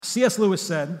C.S. Lewis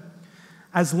said,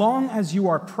 "As long as you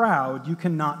are proud, you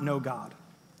cannot know God.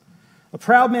 A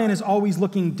proud man is always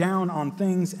looking down on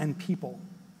things and people.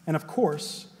 And of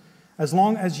course, as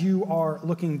long as you are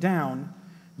looking down,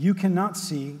 you cannot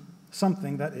see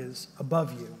something that is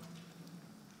above you."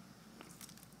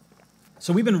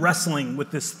 So we've been wrestling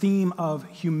with this theme of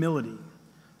humility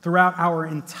throughout our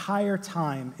entire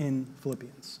time in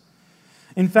Philippians.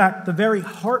 In fact, the very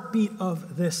heartbeat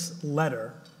of this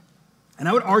letter, and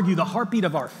I would argue the heartbeat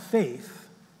of our faith,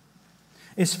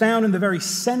 is found in the very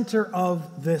center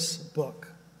of this book,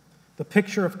 the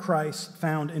picture of Christ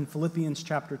found in Philippians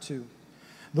chapter 2.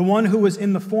 The one who was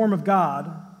in the form of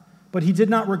God, but he did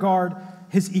not regard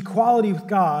his equality with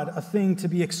God a thing to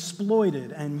be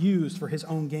exploited and used for his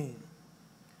own gain.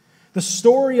 The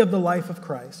story of the life of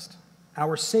Christ,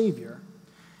 our Savior,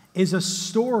 is a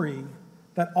story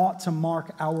that ought to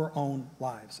mark our own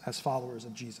lives as followers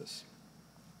of Jesus.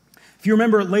 If you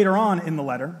remember later on in the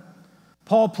letter,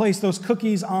 Paul placed those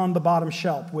cookies on the bottom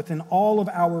shelf within all of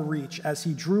our reach as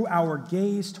he drew our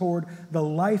gaze toward the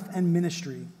life and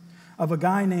ministry of a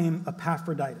guy named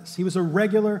Epaphroditus. He was a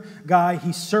regular guy.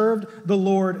 He served the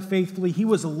Lord faithfully. He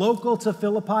was local to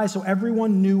Philippi, so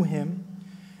everyone knew him.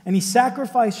 And he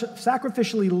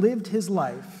sacrificially lived his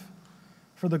life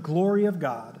for the glory of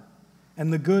God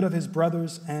and the good of his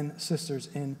brothers and sisters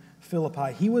in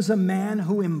Philippi. He was a man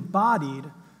who embodied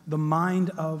the mind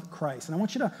of Christ. And I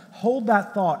want you to hold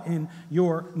that thought in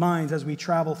your minds as we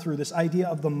travel through this idea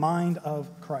of the mind of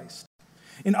Christ.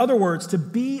 In other words, to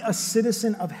be a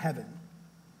citizen of heaven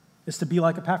is to be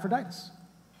like Epaphroditus,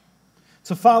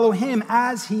 to follow him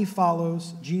as he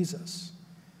follows Jesus.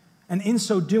 And in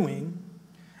so doing,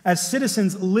 as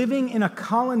citizens living in a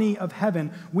colony of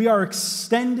heaven, we are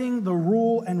extending the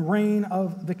rule and reign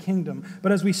of the kingdom.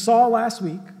 But as we saw last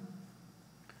week,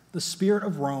 the spirit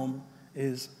of Rome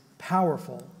is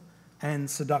powerful and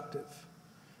seductive.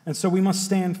 And so we must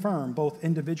stand firm, both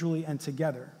individually and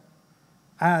together,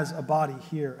 as a body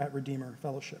here at Redeemer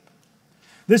Fellowship.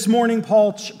 This morning,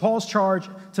 Paul's charge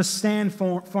to stand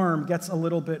firm gets a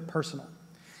little bit personal.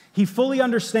 He fully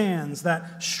understands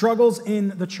that struggles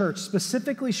in the church,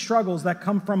 specifically struggles that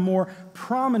come from more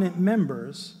prominent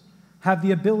members, have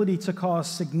the ability to cause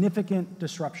significant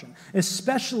disruption,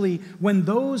 especially when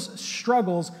those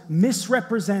struggles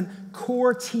misrepresent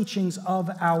core teachings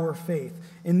of our faith.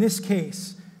 In this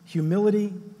case,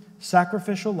 humility,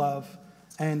 sacrificial love,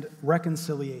 and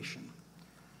reconciliation.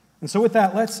 And so with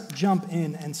that, let's jump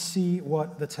in and see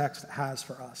what the text has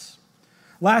for us.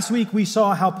 Last week, we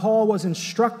saw how Paul was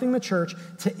instructing the church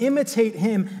to imitate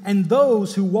him and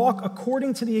those who walk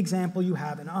according to the example you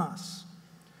have in us.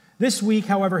 This week,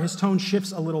 however, his tone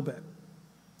shifts a little bit.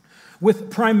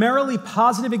 With primarily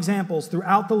positive examples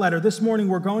throughout the letter, this morning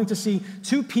we're going to see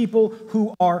two people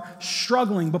who are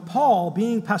struggling. But Paul,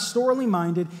 being pastorally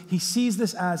minded, he sees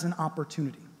this as an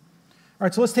opportunity. All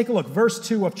right, so let's take a look. Verse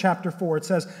 2 of chapter 4, it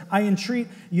says, "I entreat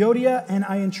Euodia and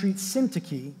I entreat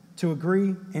Syntyche to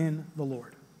agree in the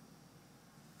Lord."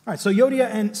 All right, so Euodia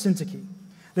and Syntyche,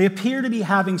 they appear to be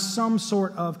having some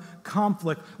sort of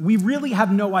conflict. We really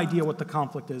have no idea what the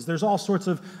conflict is. There's all sorts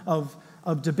of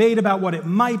debate about what it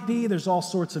might be. There's all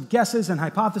sorts of guesses and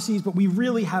hypotheses, but we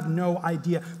really have no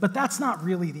idea. But that's not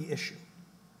really the issue.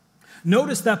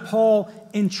 Notice that Paul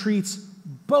entreats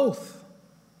both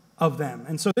of them.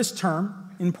 And so this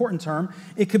term, important term,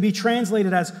 it could be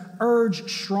translated as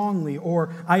urge strongly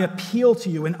or I appeal to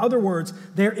you. In other words,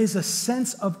 there is a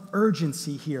sense of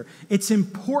urgency here. It's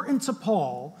important to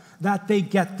Paul that they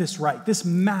get this right. This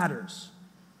matters.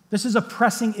 This is a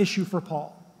pressing issue for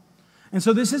Paul. And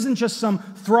so this isn't just some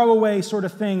throwaway sort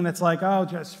of thing that's like, oh,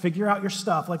 just figure out your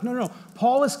stuff. Like, no.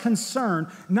 Paul is concerned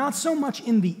not so much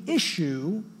in the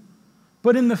issue,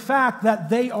 but in the fact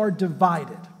that they are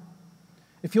divided.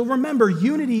 If you'll remember,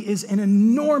 unity is an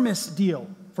enormous deal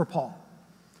for Paul.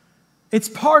 It's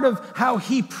part of how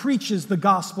he preaches the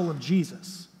gospel of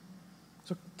Jesus.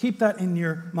 So keep that in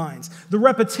your minds. The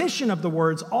repetition of the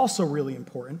words also really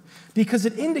important because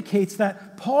it indicates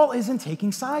that Paul isn't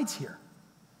taking sides here.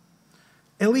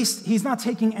 At least he's not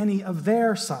taking any of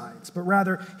their sides, but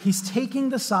rather he's taking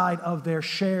the side of their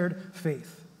shared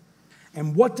faith.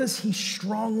 And what does he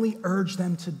strongly urge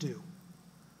them to do?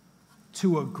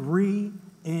 To agree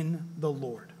in the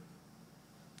Lord.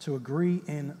 To agree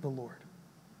in the Lord.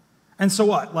 And so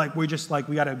what? We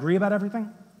got to agree about everything?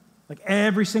 Like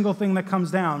every single thing that comes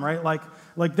down, right?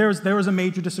 Like there was a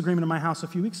major disagreement in my house a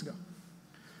few weeks ago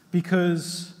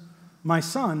because my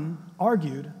son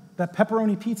argued that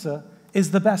pepperoni pizza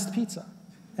is the best pizza.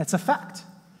 It's a fact.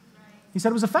 He said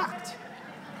it was a fact.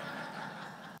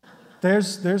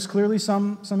 There's clearly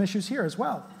some issues here as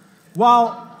well.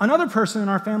 While another person in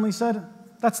our family said,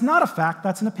 that's not a fact,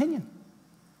 that's an opinion.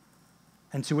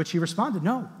 And to which he responded,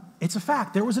 no, it's a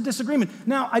fact. There was a disagreement.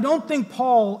 Now, I don't think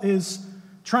Paul is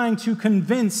trying to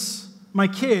convince my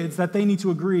kids that they need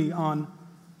to agree on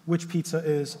which pizza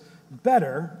is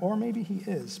better, or maybe he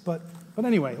is. But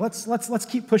anyway, let's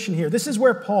keep pushing here. This is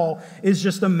where Paul is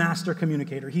just a master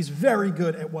communicator. He's very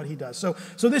good at what he does. So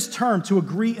this term, to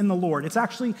agree in the Lord, it's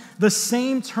actually the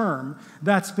same term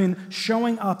that's been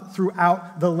showing up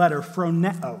throughout the letter,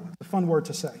 phroneo. A fun word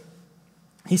to say.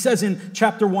 He says in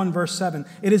chapter 1, verse 7,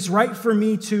 it is right for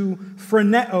me to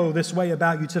phroneo this way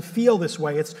about you, to feel this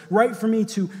way. It's right for me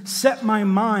to set my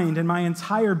mind and my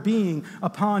entire being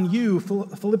upon you,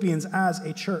 Philippians, as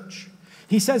a church.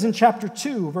 He says in chapter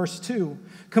 2, verse 2,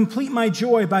 complete my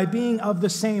joy by being of the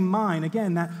same mind.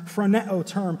 Again, that phroneo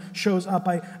term shows up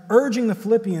by urging the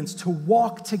Philippians to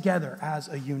walk together as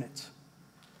a unit.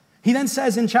 He then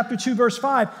says in chapter 2, verse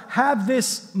 5, have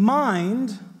this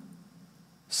mind,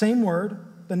 same word,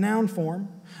 the noun form,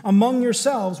 among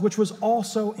yourselves, which was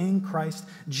also in Christ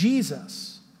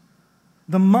Jesus.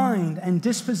 The mind and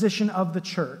disposition of the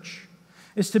church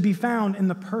is to be found in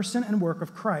the person and work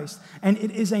of Christ, and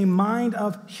it is a mind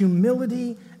of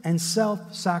humility and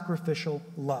self-sacrificial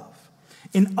love.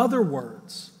 In other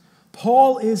words,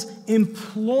 Paul is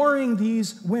imploring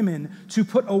these women to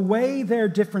put away their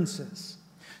differences,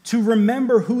 to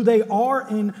remember who they are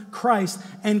in Christ,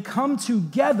 and come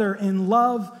together in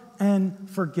love and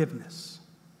forgiveness.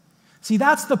 See,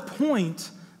 that's the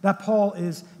point that Paul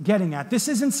is getting at. This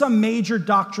isn't some major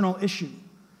doctrinal issue.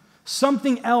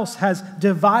 Something else has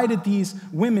divided these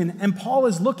women, and Paul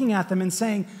is looking at them and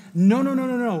saying,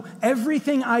 no.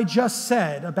 Everything I just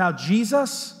said about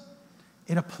Jesus,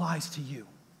 it applies to you.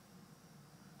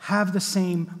 Have the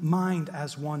same mind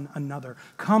as one another.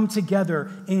 Come together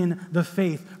in the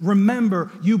faith. Remember,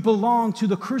 you belong to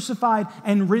the crucified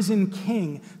and risen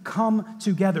King. Come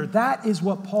together. That is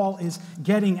what Paul is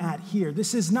getting at here.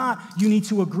 This is not you need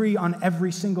to agree on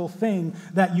every single thing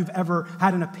that you've ever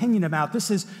had an opinion about. This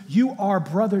is you are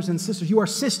brothers and sisters. You are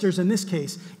sisters in this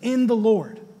case, in the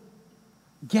Lord.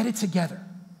 Get it together.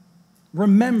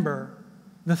 Remember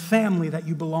the family that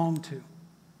you belong to.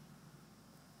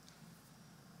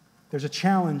 There's a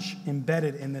challenge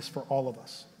embedded in this for all of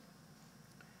us.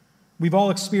 We've all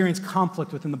experienced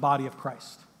conflict within the body of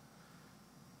Christ.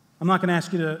 I'm not going to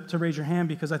ask you to raise your hand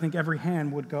because I think every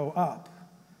hand would go up.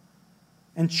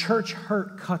 And church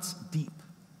hurt cuts deep.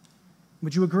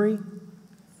 Would you agree?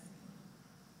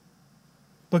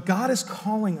 But God is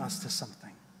calling us to something.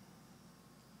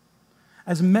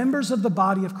 As members of the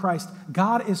body of Christ,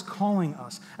 God is calling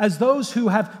us. As those who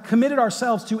have committed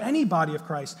ourselves to any body of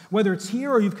Christ, whether it's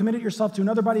here or you've committed yourself to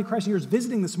another body of Christ, and you're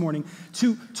visiting this morning,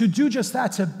 to do just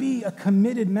that, to be a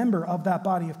committed member of that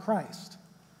body of Christ.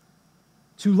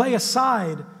 To lay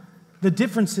aside the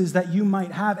differences that you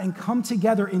might have and come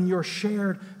together in your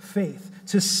shared faith.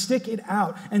 To stick it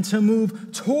out and to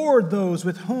move toward those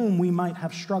with whom we might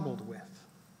have struggled with.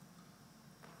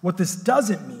 What this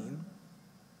doesn't mean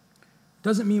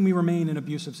we remain in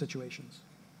abusive situations.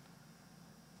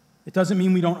 It doesn't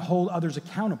mean we don't hold others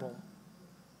accountable.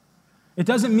 It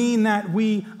doesn't mean that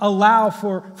we allow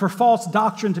for false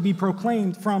doctrine to be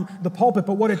proclaimed from the pulpit.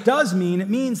 But what it does mean,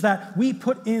 it means that we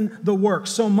put in the work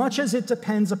so much as it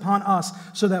depends upon us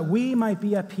so that we might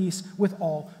be at peace with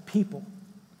all people.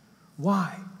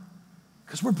 Why?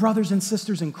 Because we're brothers and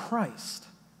sisters in Christ.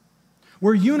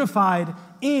 We're unified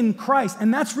in Christ,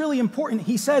 and that's really important.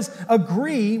 He says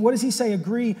agree. What does he say?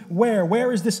 Agree where?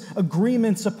 Where is this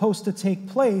agreement supposed to take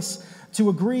place? To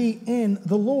agree in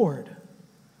the Lord.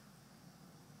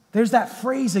 There's that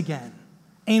phrase again.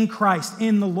 In Christ,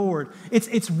 in the Lord.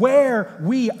 It's where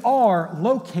we are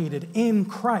located in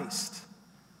Christ.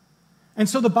 And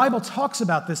so the Bible talks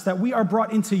about this, that we are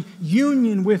brought into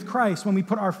union with Christ when we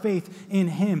put our faith in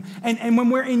Him. And when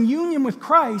we're in union with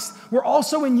Christ, we're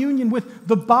also in union with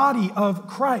the body of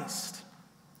Christ.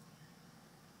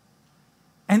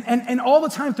 And all the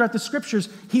time throughout the Scriptures,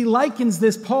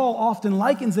 Paul often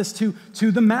likens this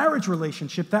to the marriage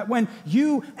relationship, that when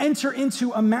you enter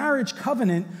into a marriage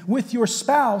covenant with your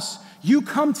spouse, you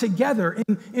come together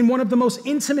in one of the most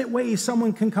intimate ways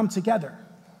someone can come together.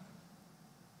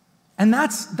 And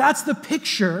that's the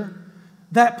picture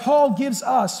that Paul gives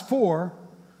us for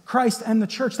Christ and the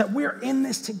church, that we're in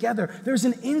this together. There's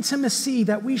an intimacy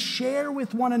that we share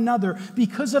with one another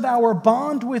because of our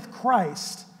bond with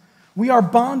Christ. We are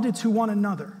bonded to one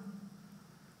another.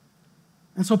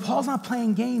 And so Paul's not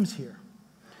playing games here.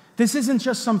 This isn't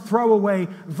just some throwaway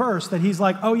verse that he's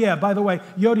like, oh yeah, by the way,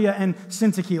 Yodia and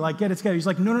Syntyche, get it together. He's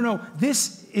like, no.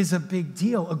 This is a big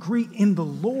deal. Agree in the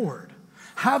Lord.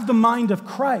 Have the mind of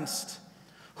Christ,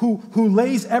 who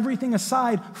lays everything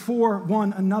aside for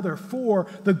one another, for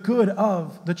the good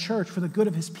of the church, for the good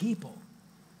of his people.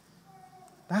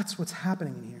 That's what's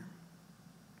happening here.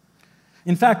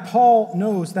 In fact, Paul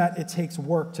knows that it takes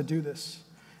work to do this,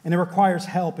 and it requires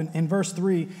help. In verse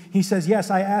 3, he says, "Yes,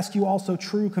 I ask you also,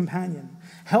 true companion,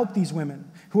 help these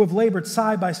women who have labored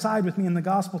side by side with me in the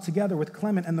gospel, together with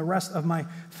Clement and the rest of my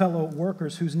fellow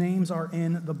workers whose names are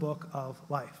in the book of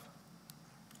life."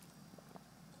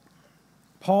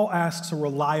 Paul asks a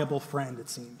reliable friend, it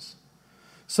seems,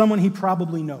 someone he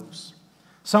probably knows,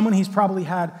 someone he's probably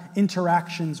had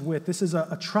interactions with. This is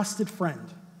a trusted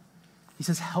friend. He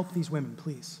says, help these women,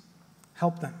 please.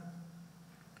 Help them.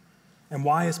 And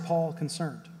why is Paul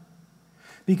concerned?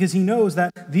 Because he knows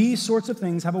that these sorts of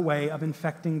things have a way of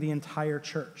infecting the entire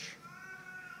church.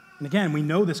 And again, we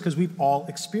know this because we've all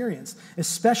experienced,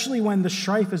 especially when the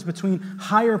strife is between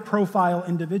higher profile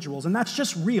individuals. And that's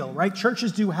just real, right?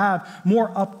 Churches do have more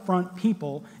upfront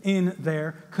people in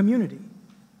their community.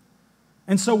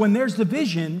 And so when there's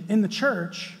division in the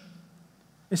church,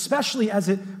 especially as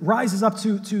it rises up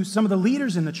to some of the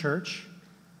leaders in the church,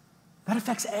 that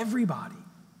affects everybody.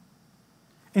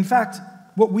 In fact,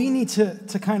 what we need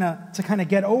to kind of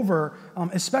get over,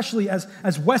 especially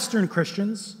as Western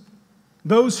Christians,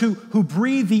 those who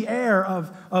breathe the air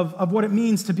of what it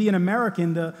means to be an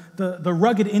American, the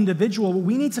rugged individual, what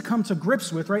we need to come to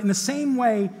grips with, right? In the same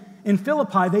way in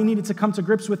Philippi, they needed to come to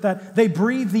grips with that. They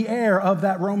breathe the air of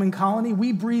that Roman colony.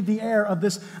 We breathe the air of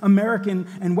this American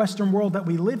and Western world that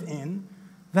we live in,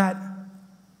 that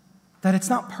it's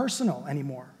not personal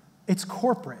anymore. It's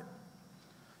corporate.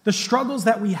 The struggles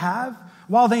that we have,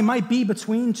 while they might be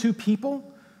between two people,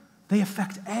 they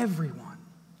affect everyone.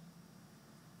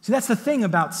 See, that's the thing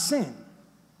about sin.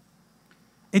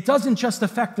 It doesn't just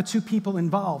affect the two people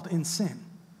involved in sin.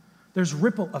 There's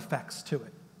ripple effects to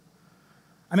it.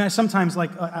 I mean, I sometimes,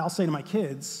 I'll say to my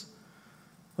kids,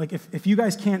 if you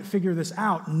guys can't figure this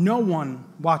out, no one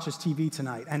watches TV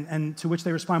tonight. And to which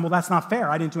they respond, well, that's not fair.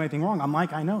 I didn't do anything wrong. I'm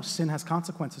like, I know, sin has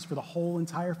consequences for the whole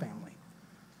entire family.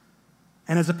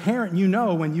 And as a parent, you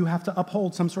know when you have to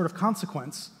uphold some sort of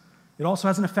consequence, it also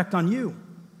has an effect on you.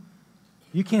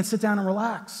 You can't sit down and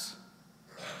relax.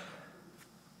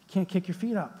 You can't kick your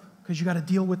feet up because you got to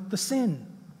deal with the sin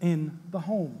in the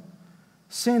home.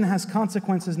 Sin has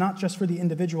consequences not just for the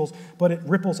individuals, but it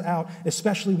ripples out,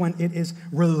 especially when it is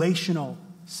relational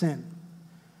sin.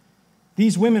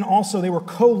 These women also, they were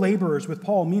co-laborers with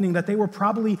Paul, meaning that they were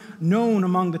probably known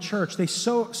among the church. They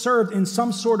served in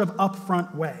some sort of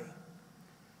upfront way.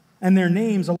 And their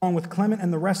names, along with Clement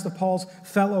and the rest of Paul's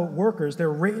fellow workers,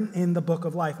 they're written in the book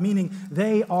of life, meaning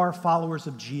they are followers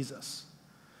of Jesus.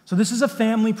 So this is a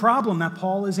family problem that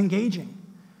Paul is engaging.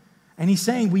 And he's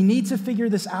saying, we need to figure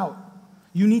this out.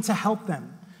 You need to help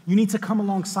them. You need to come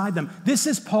alongside them. This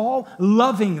is Paul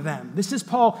loving them. This is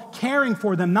Paul caring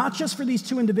for them, not just for these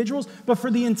two individuals, but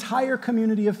for the entire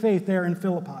community of faith there in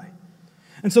Philippi.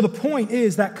 And so the point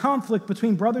is that conflict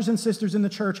between brothers and sisters in the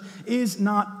church is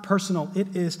not personal.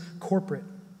 It is corporate.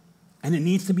 And it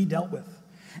needs to be dealt with.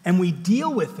 And we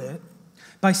deal with it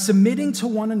by submitting to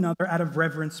one another out of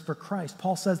reverence for Christ.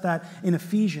 Paul says that in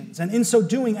Ephesians. And in so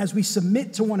doing, as we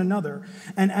submit to one another,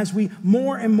 and as we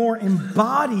more and more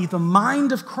embody the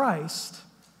mind of Christ,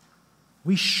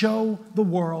 we show the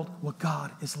world what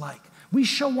God is like. We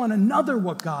show one another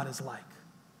what God is like.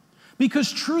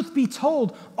 Because truth be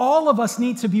told, all of us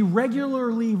need to be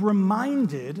regularly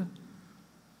reminded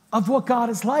of what God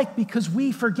is like, because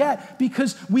we forget,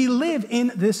 because we live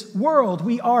in this world.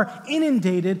 We are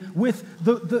inundated with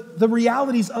the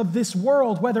realities of this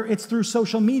world, whether it's through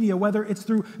social media, whether it's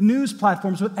through news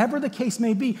platforms, whatever the case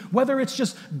may be, whether it's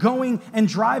just going and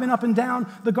driving up and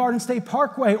down the Garden State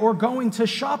Parkway or going to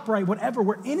ShopRite, whatever.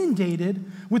 We're inundated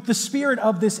with the spirit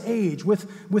of this age, with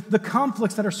the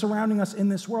conflicts that are surrounding us in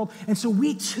this world. And so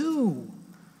we too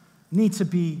need to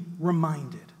be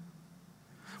reminded.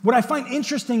 What I find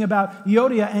interesting about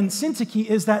Euodia and Syntyche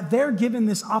is that they're given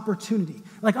this opportunity,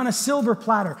 like on a silver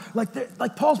platter.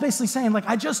 Like Paul's basically saying,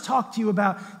 I just talked to you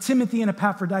about Timothy and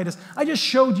Epaphroditus. I just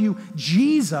showed you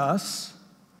Jesus.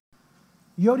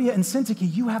 Euodia and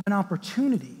Syntyche, you have an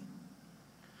opportunity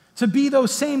to be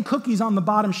those same cookies on the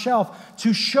bottom shelf,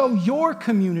 to show your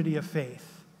community of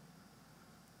faith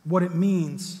what it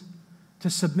means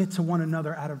to submit to one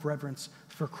another out of reverence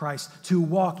for Christ, to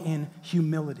walk in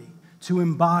humility, to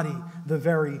embody the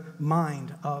very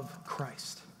mind of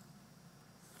Christ.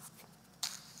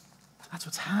 That's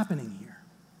what's happening here.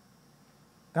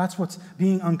 That's what's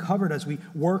being uncovered as we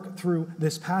work through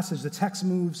this passage. The text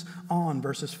moves on,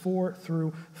 verses 4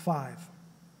 through 5.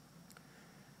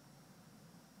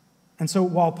 And so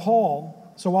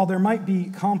while there might be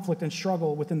conflict and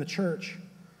struggle within the church,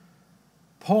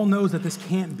 Paul knows that this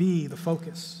can't be the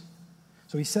focus.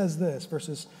 So he says this,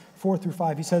 verses 4 through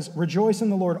 5. He says, "Rejoice in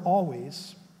the Lord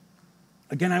always.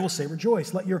 Again, I will say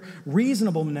rejoice. Let your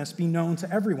reasonableness be known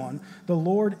to everyone. The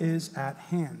Lord is at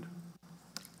hand."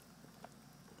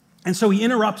 And so he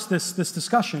interrupts this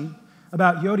discussion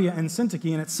about Euodia and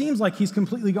Syntyche, and it seems like he's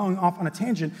completely going off on a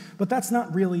tangent, but that's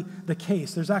not really the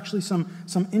case. There's actually some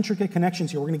intricate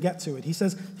connections here. We're going to get to it. He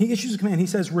says, he issues a command. He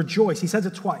says, rejoice. He says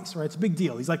it twice, right? It's a big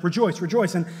deal. He's like, rejoice,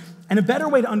 rejoice. And a better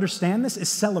way to understand this is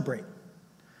celebrate.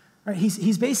 Right?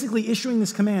 He's basically issuing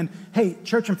this command, hey,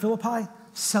 church in Philippi,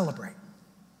 celebrate.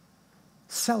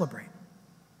 Celebrate.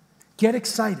 Get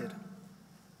excited.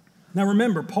 Now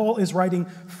remember, Paul is writing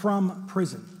from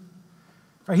prison.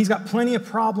 Right? He's got plenty of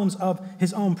problems of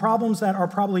his own, problems that are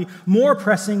probably more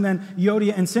pressing than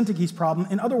Euodia and Syntyche's problem.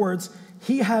 In other words,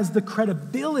 he has the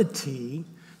credibility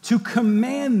to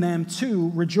command them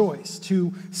to rejoice,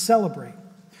 to celebrate.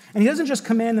 And he doesn't just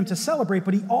command them to celebrate,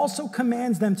 but he also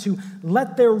commands them to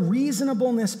let their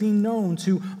reasonableness be known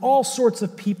to all sorts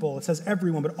of people. It says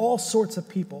everyone, but all sorts of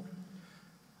people.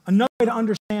 Another way to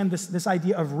understand this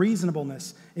idea of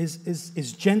reasonableness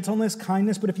is gentleness,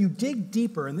 kindness. But if you dig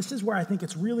deeper, and this is where I think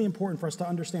it's really important for us to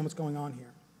understand what's going on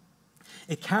here,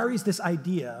 it carries this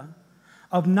idea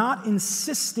of not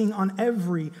insisting on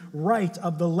every right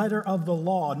of the letter of the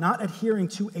law, not adhering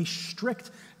to a strict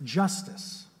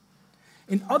justice.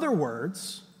 In other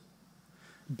words,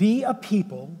 be a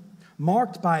people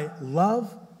marked by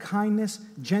love, kindness,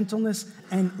 gentleness,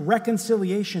 and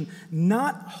reconciliation,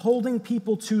 not holding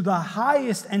people to the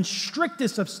highest and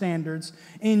strictest of standards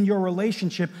in your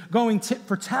relationship, going tit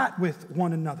for tat with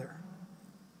one another.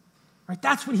 Right?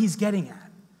 That's what he's getting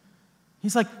at.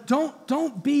 He's like,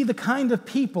 don't be the kind of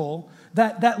people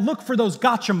that look for those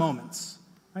gotcha moments.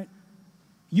 Right?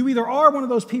 You either are one of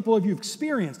those people or you've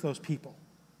experienced those people.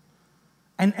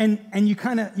 And you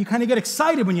kind of get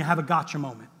excited when you have a gotcha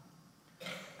moment.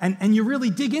 And you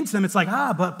really dig into them. It's like,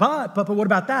 but what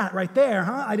about that right there,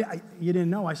 huh? You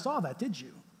didn't know I saw that, did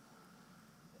you?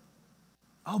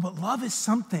 Oh, but love is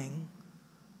something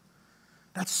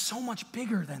that's so much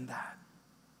bigger than that.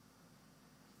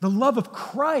 The love of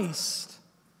Christ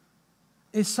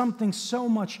is something so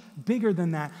much bigger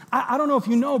than that. I don't know if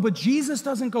you know, but Jesus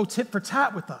doesn't go tit for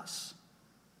tat with us.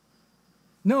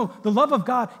 No, the love of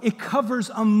God, it covers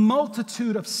a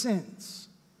multitude of sins.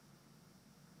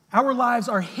 Our lives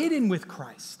are hidden with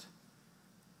Christ.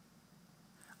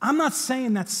 I'm not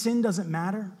saying that sin doesn't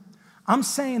matter. I'm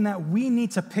saying that we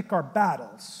need to pick our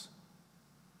battles.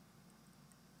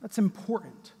 That's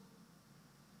important.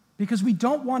 Because we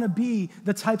don't want to be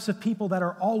the types of people that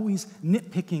are always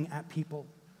nitpicking at people,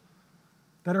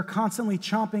 that are constantly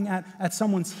chomping at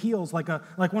someone's heels like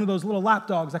one of those little lap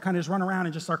dogs that kind of just run around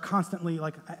and just are constantly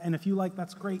like, and if you like,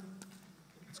 that's great.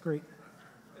 That's great.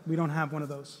 We don't have one of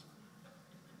those.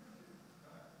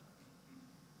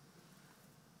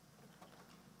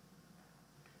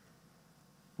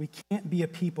 We can't be a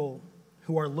people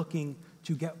who are looking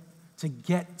to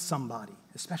get somebody,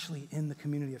 especially in the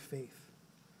community of faith.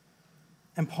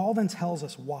 And Paul then tells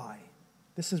us why.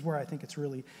 This is where I think it's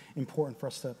really important for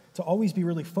us to always be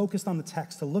really focused on the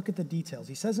text, to look at the details.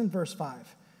 He says in verse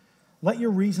 5, let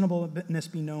your reasonableness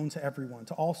be known to everyone,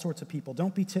 to all sorts of people.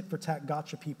 Don't be tit for tat,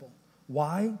 gotcha people.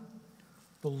 Why?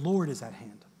 The Lord is at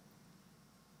hand.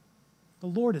 The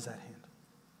Lord is at hand.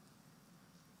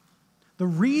 The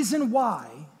reason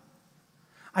why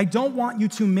I don't want you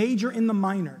to major in the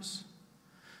minors,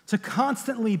 to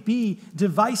constantly be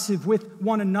divisive with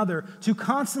one another, to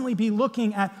constantly be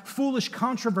looking at foolish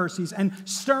controversies and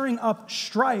stirring up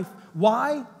strife.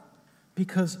 Why?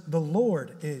 Because the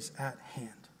Lord is at hand.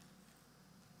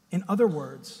 In other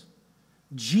words,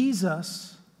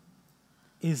 Jesus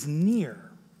is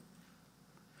near.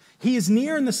 He is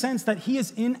near in the sense that he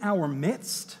is in our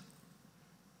midst,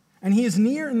 and he is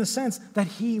near in the sense that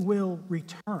he will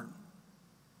return.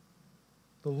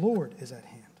 The Lord is at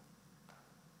hand.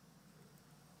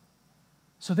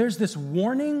 So there's this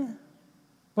warning,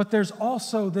 but there's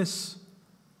also this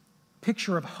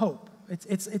picture of hope.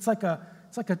 It's like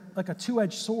a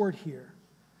two-edged sword here.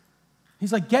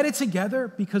 He's like, get it together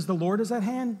because the Lord is at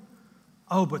hand.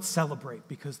 Oh, but celebrate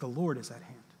because the Lord is at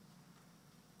hand.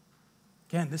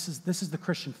 Again, this is the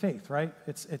Christian faith, right?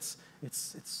 It's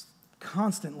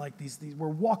constant, like these. We're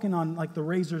walking on like the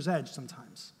razor's edge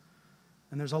sometimes,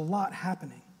 and there's a lot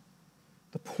happening.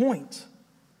 The point: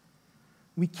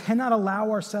 we cannot allow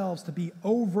ourselves to be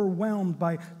overwhelmed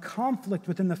by conflict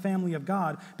within the family of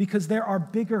God because there are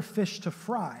bigger fish to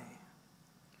fry.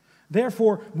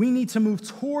 Therefore, we need to move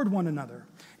toward one another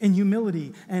in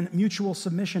humility and mutual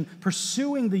submission,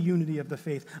 pursuing the unity of the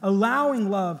faith, allowing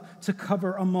love to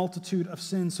cover a multitude of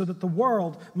sins so that the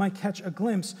world might catch a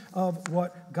glimpse of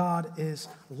what God is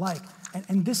like.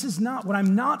 And this is not, what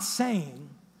I'm not saying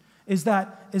is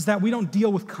that we don't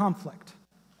deal with conflict.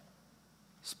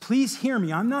 Please hear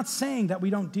me. I'm not saying that we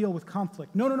don't deal with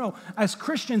conflict. No. As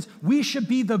Christians, we should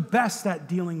be the best at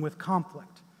dealing with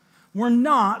conflict. We're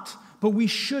not, but we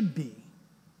should be.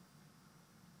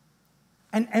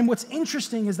 And what's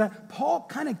interesting is that Paul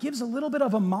kind of gives a little bit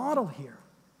of a model here.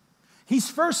 He's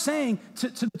first saying to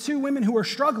the two women who are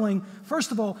struggling,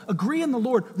 first of all, agree in the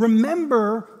Lord.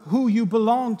 Remember who you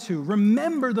belong to.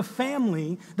 Remember the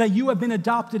family that you have been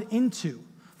adopted into.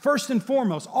 First and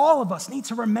foremost, all of us need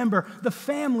to remember the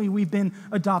family we've been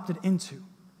adopted into.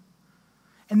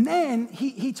 And then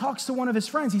he talks to one of his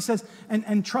friends. He says,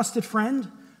 and trusted friend,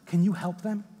 can you help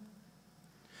them?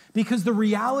 Because the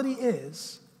reality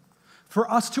is, for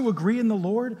us to agree in the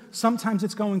Lord, oftentimes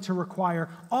it's going to require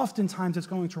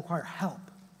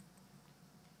help.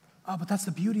 Oh, but that's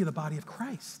the beauty of the body of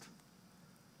Christ.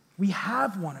 We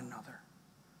have one another.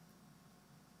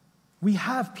 We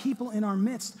have people in our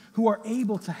midst who are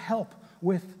able to help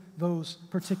with those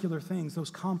particular things, those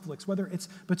conflicts, whether it's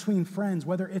between friends,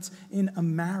 whether it's in a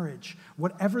marriage,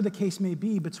 whatever the case may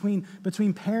be, between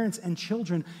parents and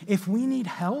children. If we need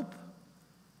help,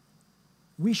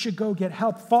 we should go get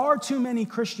help. Far too many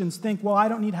Christians think, well, I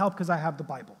don't need help because I have the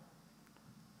Bible.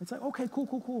 It's like, okay,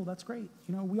 cool, that's great.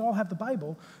 You know, we all have the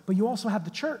Bible, but you also have the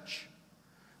church,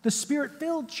 the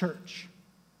Spirit-filled church.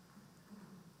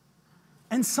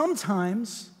 And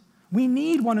sometimes we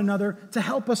need one another to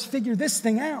help us figure this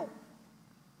thing out.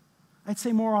 I'd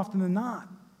say more often than not,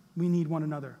 we need one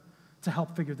another to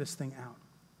help figure this thing out.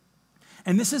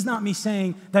 And this is not me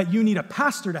saying that you need a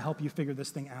pastor to help you figure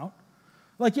this thing out.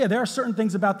 Like, yeah, there are certain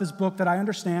things about this book that I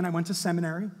understand. I went to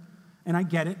seminary, and I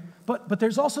get it. But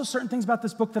there's also certain things about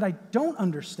this book that I don't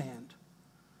understand.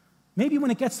 Maybe when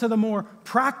it gets to the more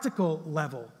practical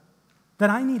level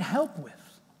that I need help with.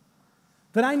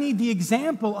 That I need the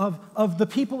example of the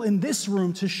people in this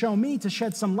room to show me, to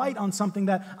shed some light on something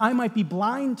that I might be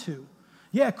blind to.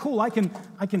 Yeah, cool, I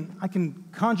can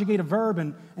conjugate a verb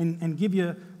and give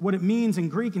you what it means in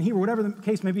Greek and Hebrew, whatever the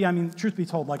case may be. I mean, truth be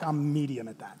told, like, I'm medium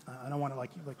at that. I don't want to, like,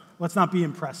 let's not be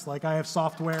impressed. Like, I have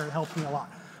software, it helps me a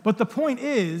lot. But the point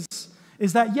is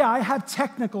that, yeah, I have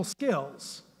technical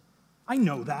skills. I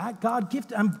know that. God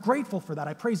gifted, I'm grateful for that.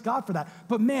 I praise God for that.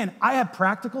 But man, I have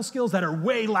practical skills that are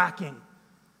way lacking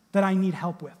that I need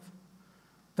help with.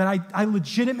 That I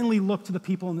legitimately look to the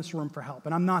people in this room for help.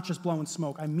 And I'm not just blowing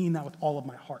smoke. I mean that with all of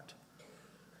my heart.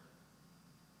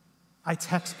 I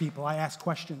text people. I ask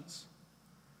questions.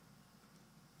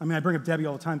 I mean, I bring up Debbie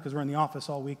all the time because we're in the office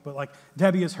all week. But, like,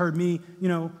 Debbie has heard me,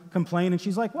 complain. And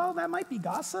she's like, well, that might be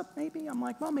gossip, maybe. I'm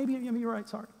like, well, maybe you're right.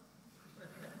 Sorry.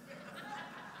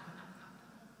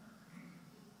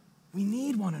 We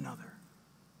need one another.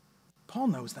 Paul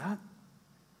knows that.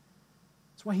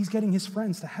 That's why he's getting his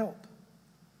friends to help.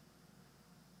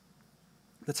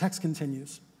 The text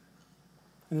continues,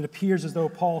 and it appears as though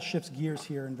Paul shifts gears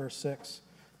here in verse 6,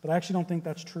 but I actually don't think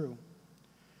that's true.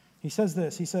 He says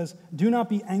this, he says, do not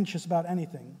be anxious about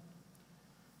anything,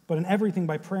 but in everything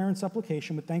by prayer and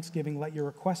supplication with thanksgiving let your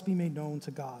requests be made known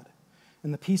to God,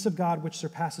 and the peace of God which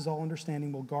surpasses all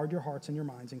understanding will guard your hearts and your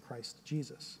minds in Christ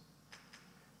Jesus.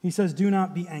 He says, do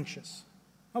not be anxious.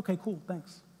 Okay, cool,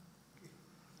 thanks.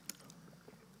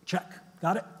 Check,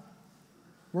 got it?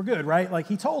 We're good, right? Like,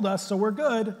 he told us, so we're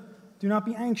good. Do not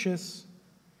be anxious.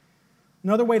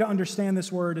 Another way to understand this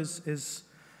word is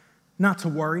not to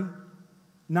worry,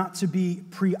 not to be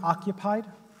preoccupied.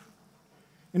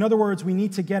 In other words, we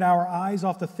need to get our eyes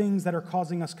off the things that are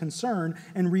causing us concern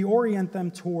and reorient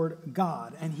them toward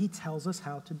God, and he tells us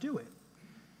how to do it.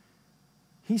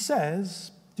 He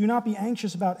says, do not be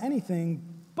anxious about anything,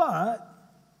 but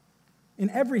in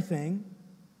everything,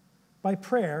 by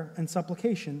prayer and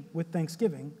supplication with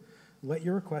thanksgiving, let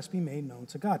your requests be made known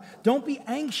to God. Don't be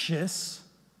anxious,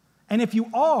 and if you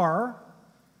are,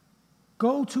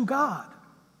 go to God.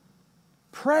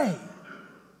 Pray.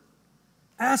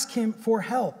 Ask him for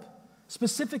help,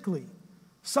 specifically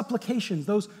supplications,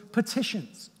 those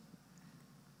petitions.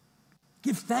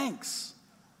 Give thanks.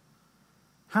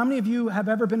 How many of you have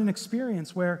ever been in an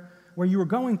experience where you were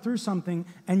going through something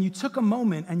and you took a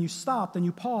moment and you stopped and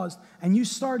you paused and you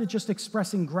started just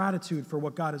expressing gratitude for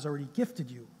what God has already gifted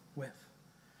you with?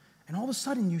 And all of a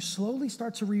sudden you slowly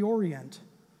start to reorient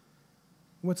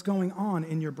what's going on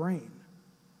in your brain.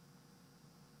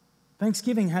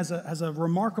 Thanksgiving has a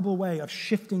remarkable way of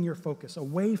shifting your focus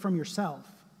away from yourself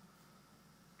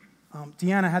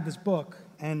Deanna had this book,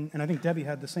 and I think Debbie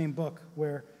had the same book,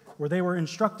 where they were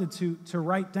instructed to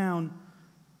write down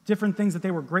different things that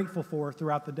they were grateful for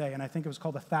throughout the day. And I think it was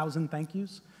called 1,000 Thank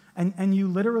Yous. And you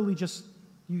literally just,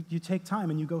 you take time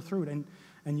and you go through it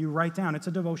and you write down. It's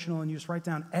a devotional, and you just write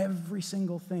down every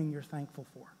single thing you're thankful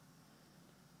for.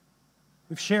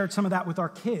 We've shared some of that with our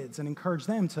kids and encouraged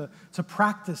them to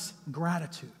practice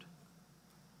gratitude,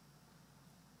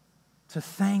 to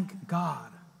thank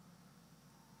God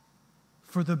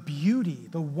for the beauty,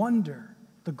 the wonder,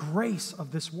 the grace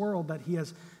of this world that He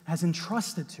has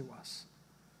entrusted to us.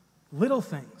 Little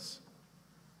things,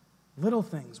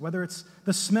 whether it's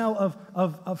the smell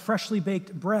of freshly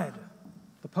baked bread.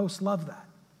 The Posts love that.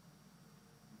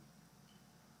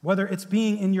 Whether it's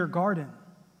being in your garden.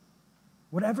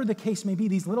 Whatever the case may be,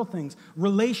 these little things,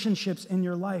 relationships in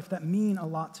your life that mean a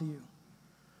lot to you.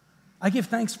 I give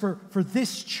thanks for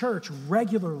this church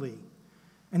regularly,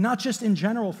 and not just in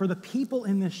general, for the people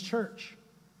in this church.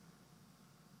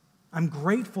 I'm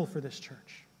grateful for this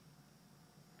church.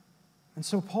 And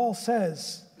so Paul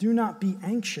says, do not be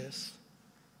anxious,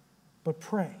 but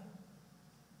pray.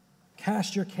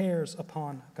 Cast your cares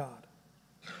upon God.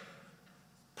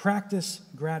 Practice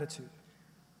gratitude.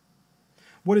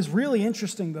 What is really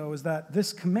interesting, though, is that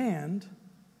this command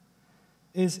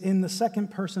is in the second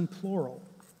person plural,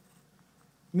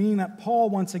 meaning that Paul,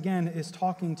 once again, is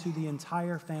talking to the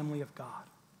entire family of God.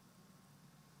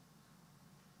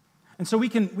 And so we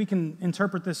can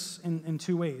interpret this in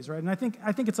two ways, right? And I think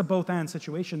it's a both-and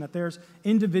situation, that there's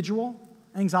individual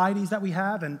anxieties that we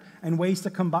have and ways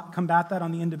to combat that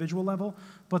on the individual level,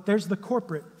 but there's the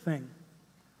corporate thing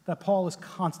that Paul is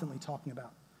constantly talking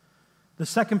about. The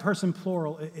second person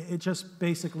plural, it just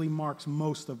basically marks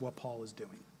most of what Paul is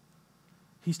doing.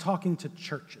 He's talking to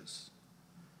churches.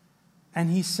 And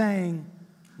he's saying,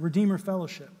 Redeemer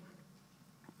Fellowship,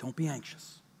 don't be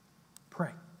anxious.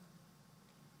 Pray.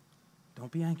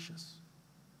 Don't be anxious.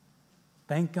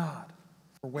 Thank God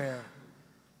for where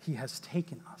He has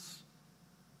taken us.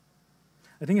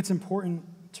 I think it's important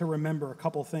to remember a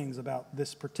couple things about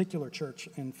this particular church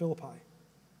in Philippi.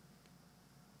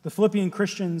 The Philippian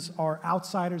Christians are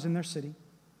outsiders in their city.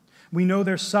 We know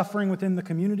they're suffering within the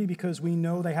community because we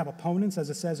know they have opponents, as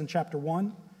it says in chapter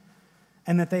 1,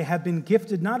 and that they have been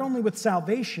gifted not only with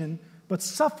salvation, but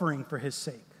suffering for His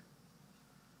sake.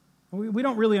 We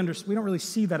don't really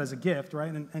see that as a gift,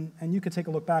 right? And you could take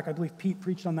a look back. I believe Pete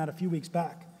preached on that a few weeks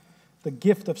back, the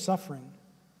gift of suffering.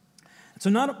 So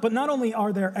not only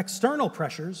are there external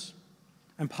pressures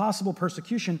and possible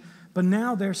persecution, but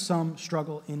now there's some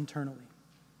struggle internally.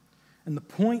 And the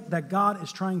point that God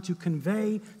is trying to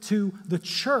convey to the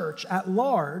church at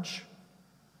large,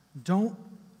 don't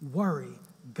worry,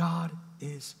 God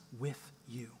is with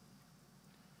you.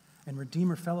 And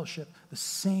Redeemer Fellowship, the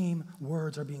same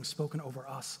words are being spoken over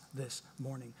us this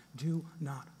morning. Do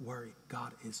not worry,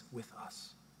 God is with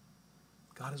us.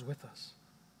 God is with us.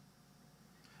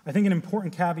 I think an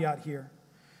important caveat here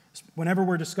is whenever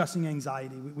we're discussing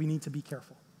anxiety, we need to be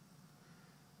careful.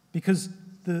 Because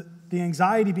the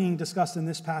anxiety being discussed in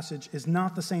this passage is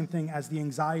not the same thing as the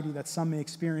anxiety that some may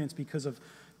experience because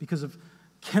of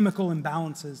chemical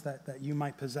imbalances that you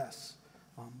might possess,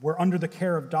 where under the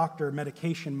care of doctor,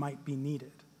 medication might be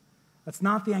needed. That's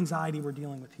not the anxiety we're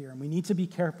dealing with here, and we need to be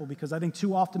careful because I think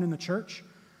too often in the church,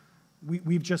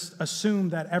 we've just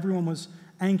assumed that everyone was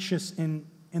anxious in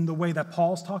the way that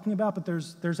Paul's talking about, but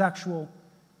there's actual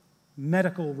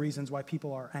medical reasons why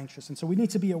people are anxious. And so we need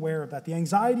to be aware of that. The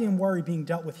anxiety and worry being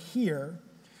dealt with here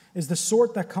is the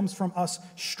sort that comes from us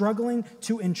struggling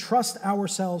to entrust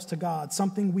ourselves to God,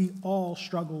 something we all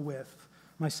struggle with,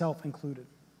 myself included.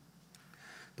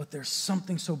 But there's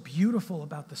something so beautiful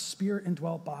about the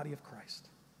Spirit-indwelt body of Christ.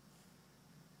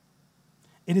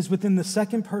 It is within the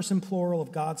second person plural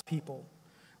of God's people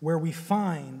where we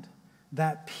find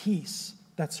that peace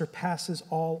that surpasses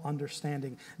all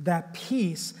understanding, that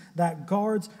peace that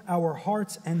guards our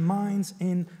hearts and minds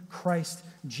in Christ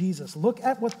Jesus. Look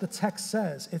at what the text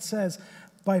says. It says,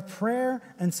 by prayer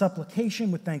and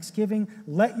supplication with thanksgiving,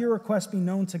 let your requests be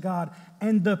known to God,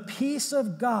 and the peace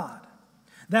of God,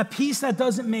 that peace that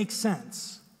doesn't make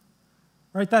sense,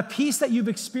 right? That peace that you've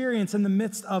experienced in the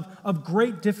midst of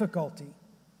great difficulty.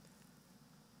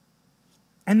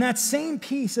 And that same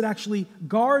peace, it actually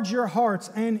guards your hearts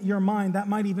and your mind. That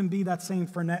might even be that same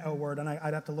phroneo word, and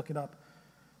I'd have to look it up.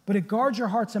 But it guards your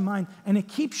hearts and mind, and it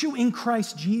keeps you in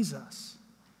Christ Jesus.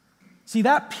 See,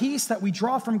 that peace that we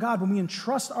draw from God when we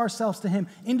entrust ourselves to Him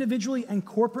individually and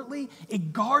corporately,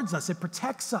 it guards us, it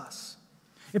protects us.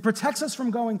 It protects us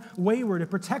from going wayward. It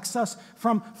protects us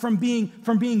from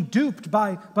being duped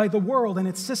by the world and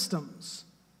its systems.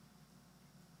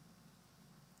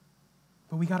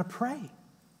 But we got to pray.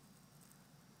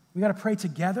 We got to pray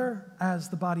together as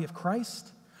the body of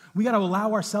Christ. We got to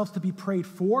allow ourselves to be prayed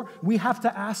for. We have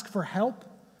to ask for help.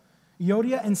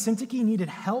 Euodia and Syntyche needed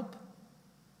help.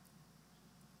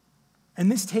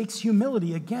 And this takes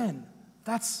humility again.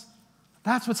 That's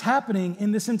what's happening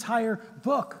in this entire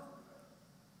book.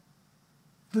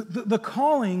 The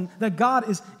calling that God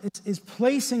is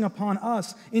placing upon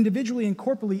us individually and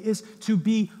corporately is to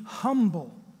be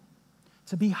humble.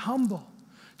 To be humble.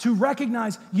 To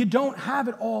recognize you don't have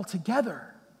it all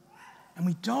together. And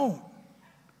we don't.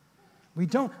 We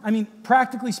don't. I mean,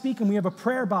 practically speaking, we have a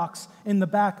prayer box in the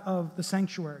back of the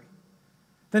sanctuary.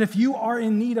 That if you are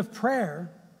in need of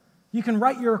prayer, you can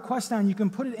write your request down. You can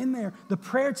put it in there. The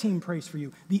prayer team prays for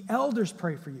you. The elders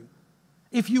pray for you.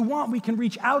 If you want, we can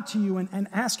reach out to you and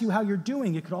ask you how you're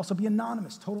doing. It could also be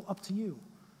anonymous, total up to you.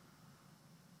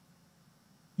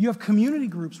 You have community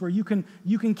groups where you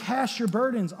can cast your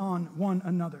burdens on one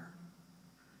another.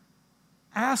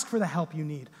 Ask for the help you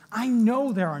need. I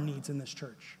know there are needs in this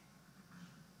church.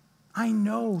 I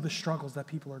know the struggles that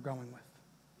people are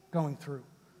going through.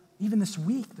 Even this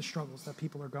week, the struggles that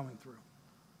people are going through.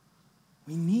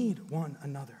 We need one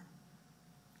another.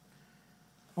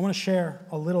 I want to share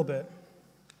a little bit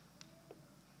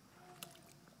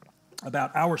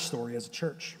about our story as a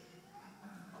church.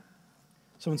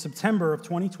 So in September of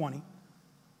 2020,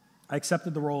 I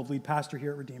accepted the role of lead pastor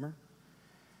here at Redeemer.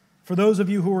 For those of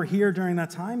you who were here during that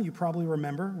time, you probably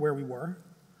remember where we were,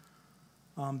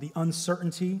 the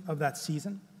uncertainty of that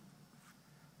season.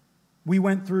 We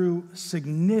went through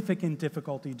significant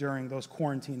difficulty during those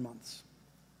quarantine months.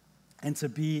 And to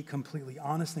be completely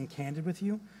honest and candid with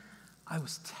you, I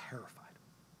was terrified.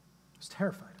 I was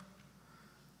terrified.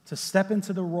 To step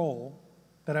into the role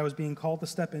that I was being called to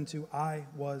step into, I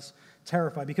was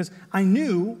terrified. Because I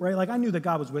knew, right, like I knew that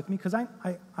God was with me because I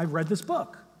read this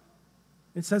book.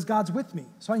 It says God's with me.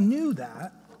 So I knew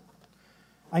that.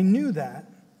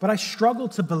 But I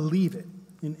struggled to believe it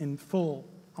in full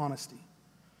honesty.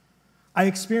 I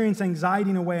experienced anxiety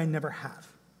in a way I never have.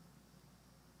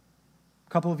 A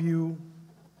couple of you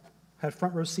had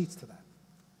front row seats to that.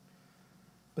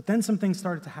 But then some things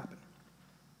started to happen.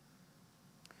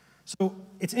 So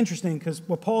it's interesting because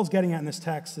what Paul's getting at in this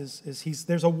text is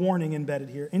there's a warning embedded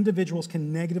here. Individuals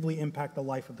can negatively impact the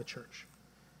life of the church,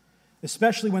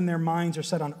 especially when their minds are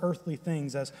set on earthly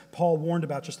things, as Paul warned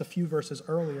about just a few verses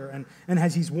earlier, and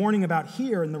as he's warning about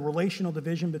here in the relational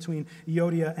division between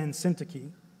Euodia and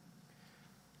Syntyche.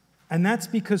 And that's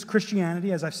because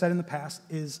Christianity, as I've said in the past,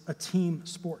 is a team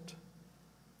sport.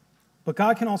 But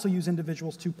God can also use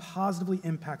individuals to positively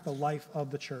impact the life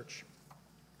of the church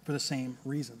for the same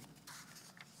reason.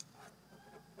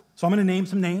 So I'm going to name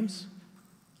some names.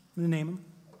 I'm going to name them.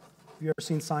 Have you ever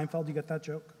seen Seinfeld? You get that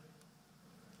joke?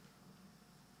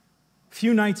 A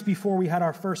few nights before we had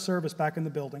our first service back in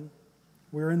the building,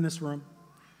 we were in this room.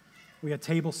 We had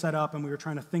tables set up, and we were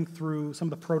trying to think through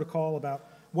some of the protocol about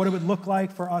what it would look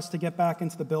like for us to get back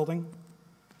into the building.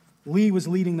 Lee was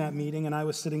leading that meeting, and I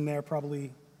was sitting there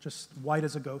probably just white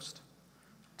as a ghost,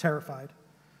 terrified.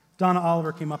 Donna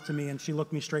Oliver came up to me, and she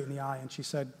looked me straight in the eye, and she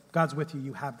said, God's with you.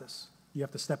 You have this. You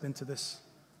have to step into this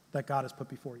that God has put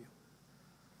before you.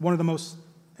 One of the most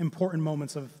important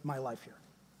moments of my life here,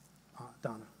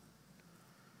 Donna.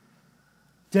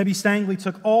 Debbie Stangley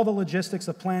took all the logistics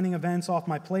of planning events off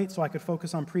my plate so I could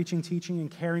focus on preaching, teaching, and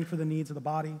caring for the needs of the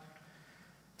body.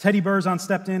 Teddy Burzon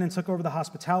stepped in and took over the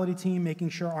hospitality team, making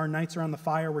sure our nights around the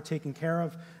fire were taken care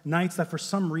of, nights that for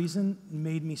some reason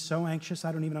made me so anxious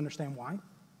I don't even understand why.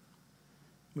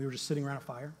 We were just sitting around a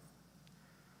fire.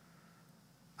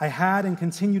 I had and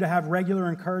continue to have regular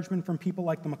encouragement from people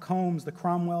like the McCombs, the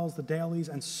Cromwells, the Dailies,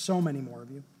 and so many more of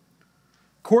you.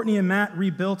 Courtney and Matt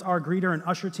rebuilt our greeter and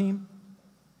usher team.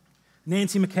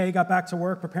 Nancy McKay got back to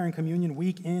work preparing communion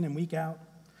week in and week out.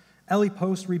 Ellie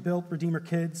Post rebuilt Redeemer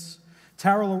Kids.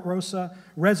 Tara LaRosa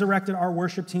resurrected our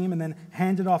worship team and then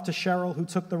handed off to Cheryl, who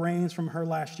took the reins from her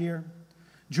last year.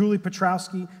 Julie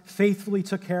Petrowski faithfully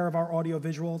took care of our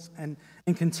audiovisuals and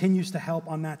continues to help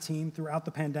on that team throughout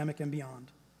the pandemic and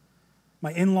beyond.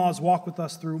 My in-laws walked with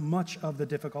us through much of the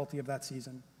difficulty of that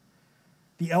season.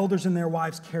 The elders and their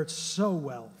wives cared so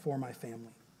well for my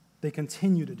family. They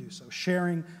continue to do so,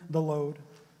 sharing the load,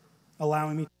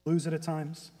 allowing me to lose it at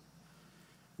times,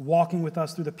 walking with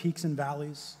us through the peaks and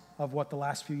valleys of what the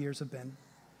last few years have been.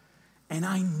 And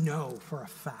I know for a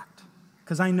fact,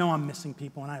 because I know I'm missing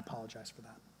people, and I apologize for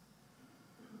that.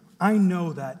 I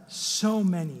know that so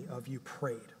many of you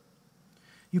prayed.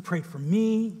 You prayed for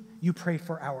me, You pray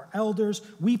for our elders.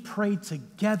 We prayed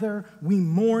together. We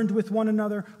mourned with one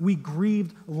another. We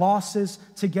grieved losses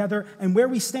together. And where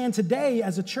we stand today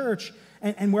as a church,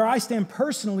 and where I stand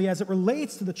personally as it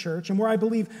relates to the church, and where I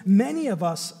believe many of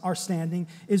us are standing,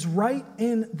 is right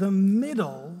in the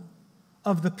middle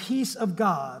of the peace of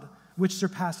God, which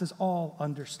surpasses all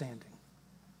understanding.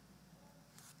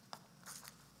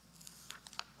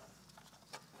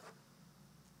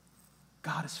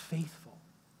 God is faithful.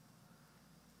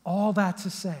 All that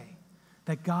to say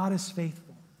that God is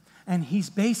faithful. And he's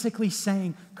basically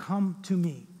saying, come to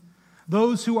me.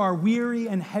 Those who are weary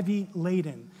and heavy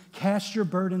laden, cast your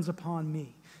burdens upon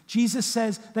me. Jesus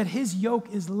says that his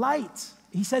yoke is light.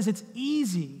 He says it's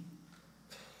easy.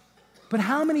 But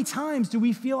how many times do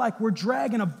we feel like we're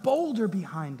dragging a boulder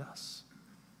behind us?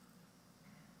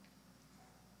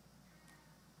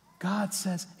 God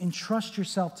says, entrust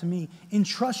yourself to me.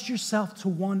 Entrust yourself to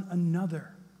one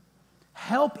another.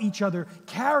 Help each other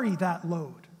carry that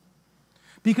load.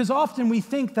 Because often we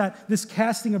think that this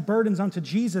casting of burdens onto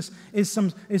Jesus is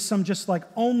some just like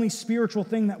only spiritual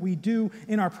thing that we do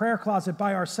in our prayer closet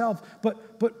by ourselves.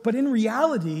 But in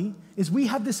reality is we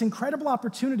have this incredible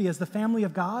opportunity as the family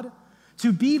of God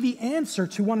to be the answer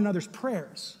to one another's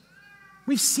prayers.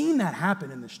 We've seen that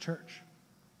happen in this church.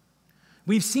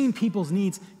 We've seen people's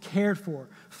needs cared for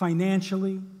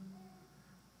financially,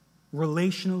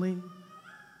 relationally,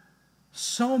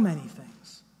 so many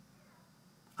things.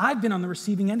 I've been on the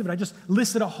receiving end of it. I just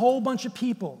listed a whole bunch of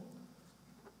people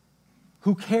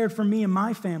who cared for me and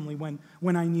my family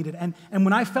when I needed. And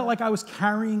when I felt like I was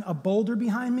carrying a boulder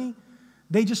behind me,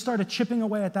 they just started chipping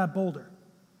away at that boulder.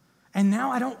 And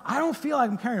now I don't feel like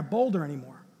I'm carrying a boulder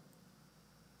anymore.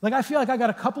 Like I feel like I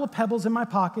got a couple of pebbles in my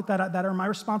pocket that are my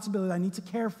responsibility that I need to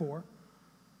care for.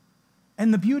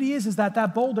 And the beauty is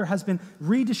that boulder has been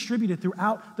redistributed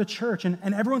throughout the church, and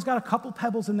everyone's got a couple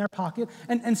pebbles in their pocket,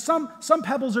 and some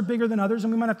pebbles are bigger than others,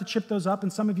 and we might have to chip those up,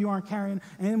 and some of you aren't carrying,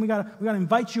 and we got to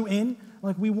invite you in.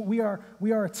 Like we are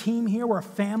a team here, we're a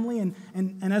family,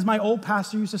 and as my old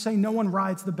pastor used to say, no one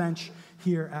rides the bench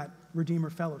here at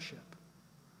Redeemer Fellowship.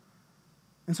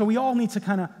 And so we all need to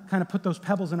kind of put those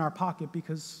pebbles in our pocket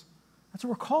because that's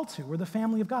what we're called to. We're the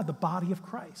family of God, the body of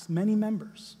Christ, many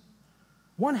members.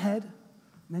 One head,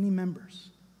 many members.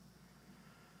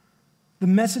 The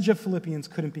message of Philippians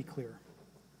couldn't be clearer.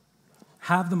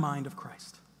 Have the mind of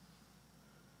Christ.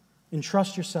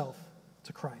 Entrust yourself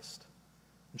to Christ.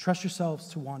 Entrust yourselves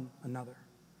to one another.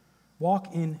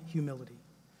 Walk in humility.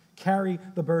 Carry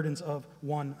the burdens of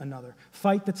one another.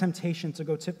 Fight the temptation to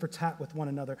go tit for tat with one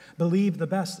another. Believe the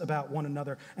best about one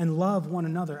another. And love one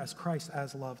another as Christ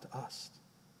has loved us.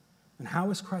 And how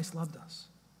has Christ loved us?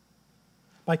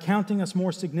 By counting us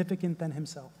more significant than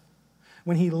himself.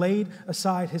 When he laid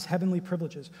aside his heavenly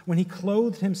privileges, when he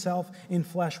clothed himself in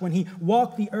flesh, when he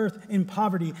walked the earth in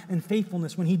poverty and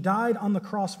faithfulness, when he died on the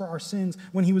cross for our sins,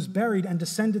 when he was buried and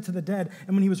descended to the dead,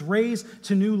 and when he was raised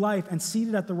to new life and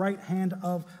seated at the right hand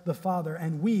of the Father,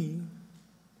 and we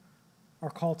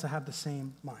are called to have the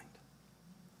same mind.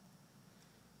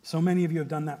 So many of you have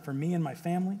done that for me and my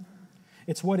family.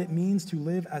 It's what it means to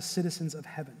live as citizens of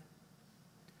heaven.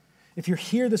 If you're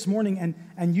here this morning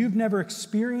and you've never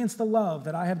experienced the love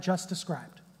that I have just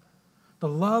described, the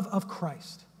love of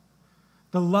Christ,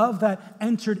 the love that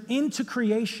entered into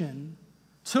creation,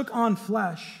 took on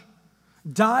flesh,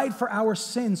 died for our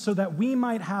sins so that we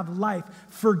might have life,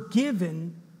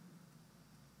 forgiven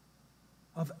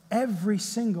of every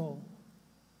single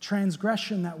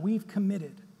transgression that we've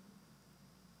committed,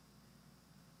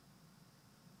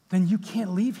 then you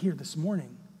can't leave here this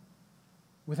morning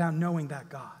without knowing that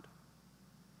God.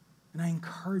 And I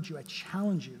encourage you, I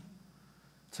challenge you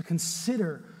to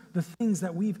consider the things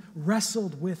that we've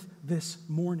wrestled with this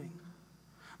morning.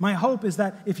 My hope is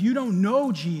that if you don't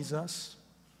know Jesus,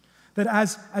 that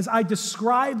as I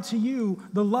describe to you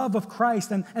the love of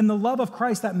Christ and the love of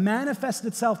Christ that manifested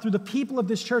itself through the people of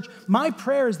this church, my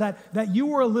prayer is that you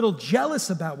were a little jealous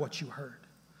about what you heard.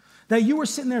 That you were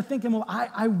sitting there thinking, well,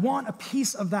 I want a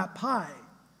piece of that pie.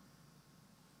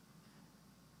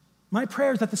 My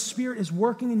prayer is that the Spirit is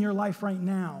working in your life right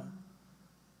now,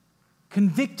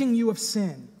 convicting you of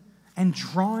sin and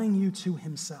drawing you to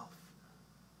himself.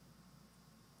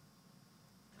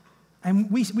 And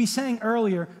we sang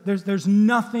earlier, there's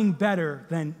nothing better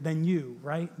than you,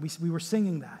 right? We were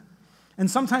singing that. And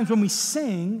sometimes when we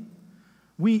sing,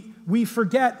 we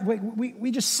forget,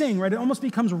 we just sing, right? It almost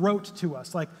becomes rote to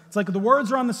us. It's like the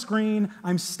words are on the screen,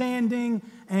 I'm standing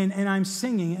and I'm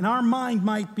singing, and our mind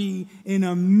might be in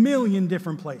a million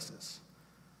different places.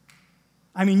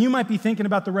 I mean, you might be thinking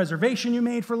about the reservation you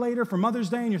made for later, for Mother's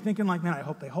Day, and you're thinking like, man, I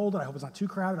hope they hold it. I hope it's not too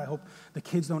crowded. I hope the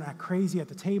kids don't act crazy at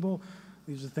the table.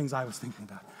 These are the things I was thinking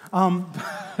about.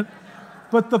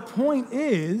 But the point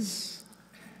is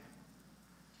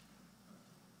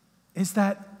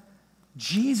that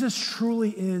Jesus truly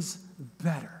is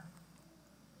better.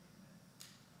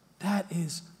 That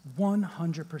is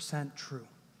 100% true.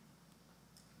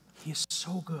 He is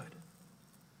so good.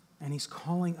 And he's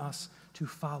calling us to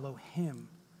follow him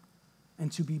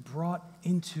and to be brought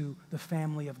into the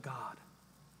family of God.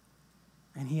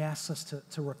 And he asks us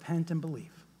to repent and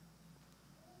believe.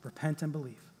 Repent and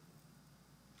believe.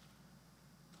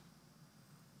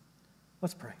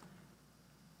 Let's pray.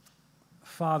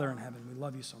 Father in heaven, we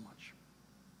love you so much.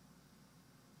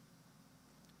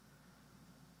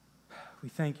 We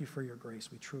thank you for your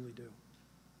grace. We truly do.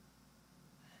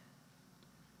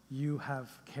 You have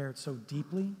cared so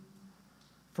deeply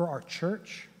for our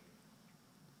church,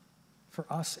 for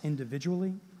us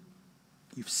individually.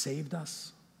 You've saved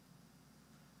us.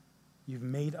 You've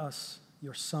made us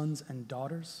your sons and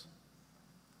daughters.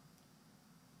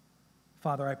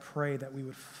 Father, I pray that we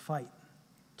would fight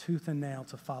tooth and nail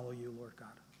to follow you, Lord God.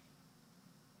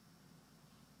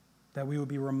 That we would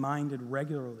be reminded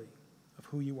regularly of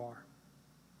who you are.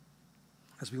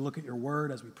 As we look at your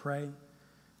word, as we pray,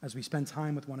 as we spend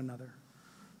time with one another,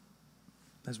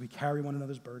 as we carry one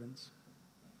another's burdens.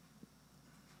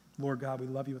 Lord God, we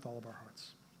love you with all of our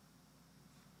hearts.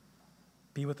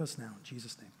 Be with us now, in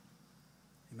Jesus' name.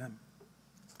 Amen.